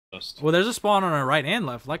Well, there's a spawn on our right and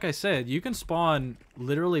left. Like I said, you can spawn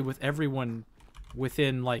literally with everyone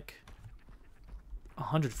within like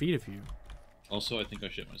 100 feet of you. Also, I think I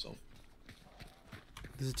shit myself.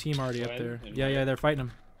 There's a team already up there. Yeah, they're fighting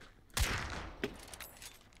him.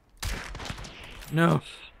 No.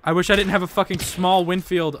 I wish I didn't have a fucking small wind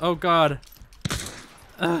field. Oh, God.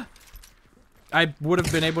 I would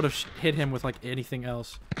have been able to hit him with, like, anything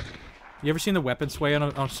else. You ever seen the weapon sway on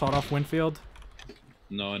a sawed-off wind field?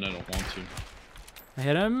 No, and I don't want to. I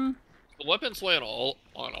hit him. The weapon sway on all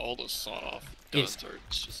the sawed-off guns are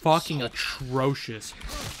just fucking atrocious.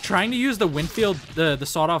 Trying to use the wind field, the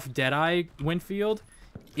sawed-off Deadeye wind field,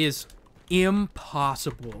 is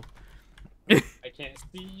impossible. I can't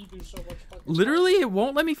see. There's so much fucking Literally, it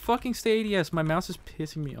won't let me fucking stay ADS. My mouse is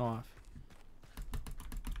pissing me off.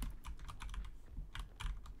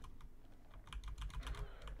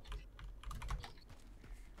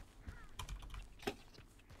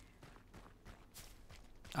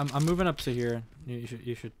 I'm moving up to here.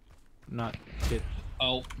 You should not get.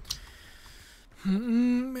 Oh.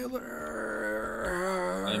 Miller.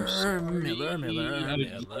 I'm sorry. Miller. I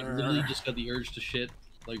literally just got the urge to shit,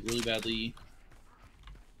 like, really badly.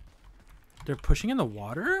 They're pushing in the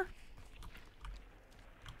water?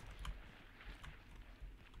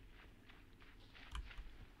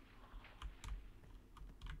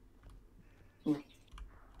 We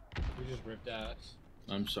just ripped ass.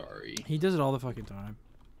 I'm sorry. He does it all the fucking time.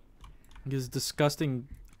 He's a disgusting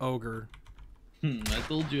ogre. I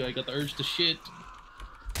told you I got the urge to shit.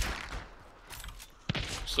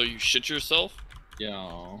 So you shit yourself?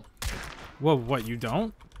 Yeah. Whoa, what, you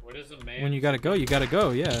don't? What is a man? When you gotta go, you gotta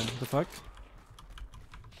go, yeah. The fuck?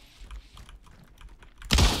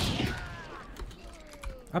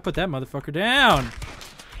 I put that motherfucker down!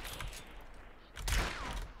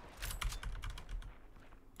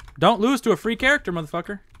 Don't lose to a free character,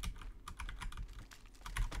 motherfucker.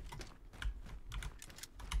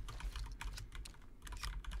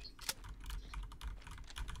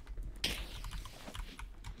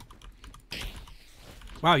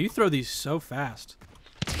 Wow, you throw these so fast.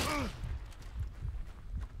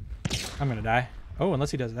 I'm gonna die. Oh,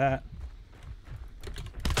 unless he does that.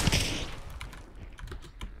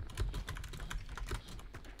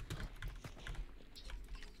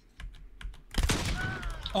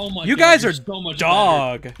 Oh my god. You guys are so much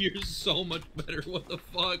dog. Better. You're so much better. What the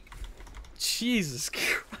fuck? Jesus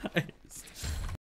Christ.